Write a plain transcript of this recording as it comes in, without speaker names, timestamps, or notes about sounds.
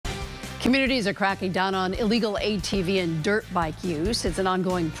Communities are cracking down on illegal ATV and dirt bike use. It's an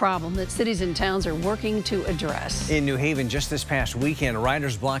ongoing problem that cities and towns are working to address. In New Haven just this past weekend,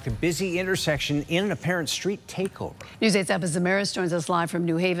 riders blocked a busy intersection in an apparent street takeover. News 8's Eva Zamaris joins us live from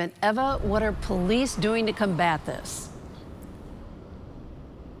New Haven. Eva, what are police doing to combat this?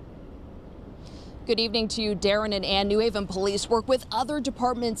 Good evening to you, Darren and Ann. New Haven police work with other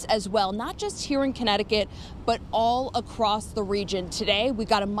departments as well, not just here in Connecticut, but all across the region. Today, we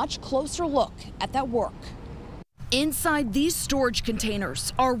got a much closer look at that work. Inside these storage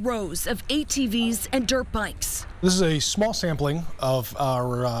containers are rows of ATVs and dirt bikes. This is a small sampling of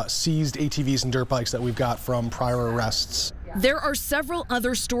our seized ATVs and dirt bikes that we've got from prior arrests. There are several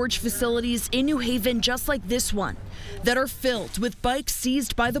other storage facilities in New Haven just like this one that are filled with bikes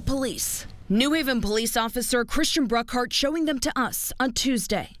seized by the police. New Haven police officer Christian Bruckhart showing them to us on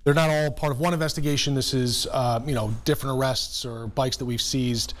Tuesday. They're not all part of one investigation. This is, different arrests or bikes that we've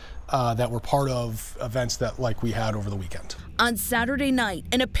seized that were part of events that like we had over the weekend. On Saturday night,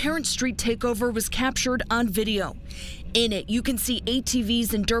 an apparent street takeover was captured on video. In it, you can see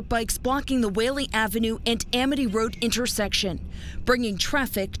ATVs and dirt bikes blocking the Whaley Avenue and Amity Road intersection, bringing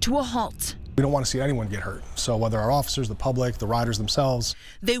traffic to a halt. We don't want to see anyone get hurt. So whether our officers, the public, the riders themselves.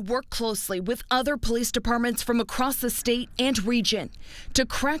 They work closely with other police departments from across the state and region to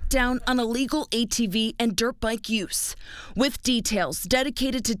crack down on illegal ATV and dirt bike use, with details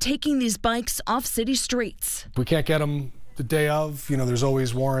dedicated to taking these bikes off city streets. If we can't get them the day of, there's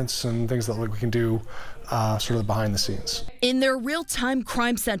always warrants and things that we can do sort of behind the scenes. In their real-time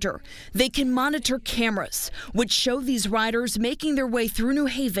crime center, they can monitor cameras, which show these riders making their way through New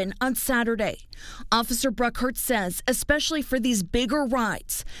Haven on Saturday. Officer Bruckhart says, especially for these bigger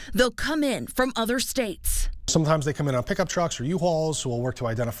rides, they'll come in from other states. Sometimes they come in on pickup trucks or U-Hauls, so we'll work to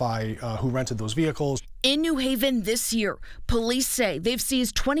identify who rented those vehicles. In New Haven this year, police say they've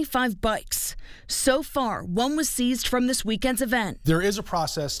seized 25 bikes. So far, one was seized from this weekend's event. There is a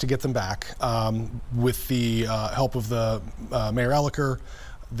process to get them back. With the help of the Mayor Elliker,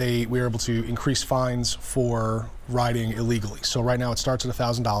 we were able to increase fines for riding illegally. So right now it starts at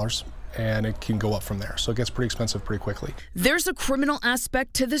 $1,000. And it can go up from there. So it gets pretty expensive pretty quickly. There's a criminal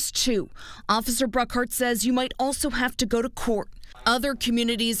aspect to this too. Officer Bruckhart says you might also have to go to court. Other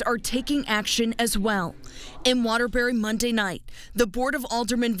communities are taking action as well. In Waterbury Monday night, the Board of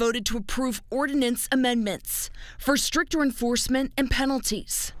Aldermen voted to approve ordinance amendments for stricter enforcement and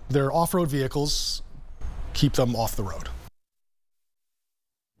penalties. They're off-road vehicles. Keep them off the road.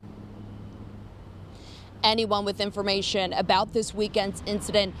 Anyone with information about this weekend's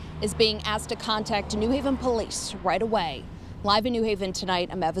incident is being asked to contact New Haven Police right away. Live in New Haven tonight,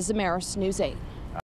 I'm Eva Zamaris, News 8.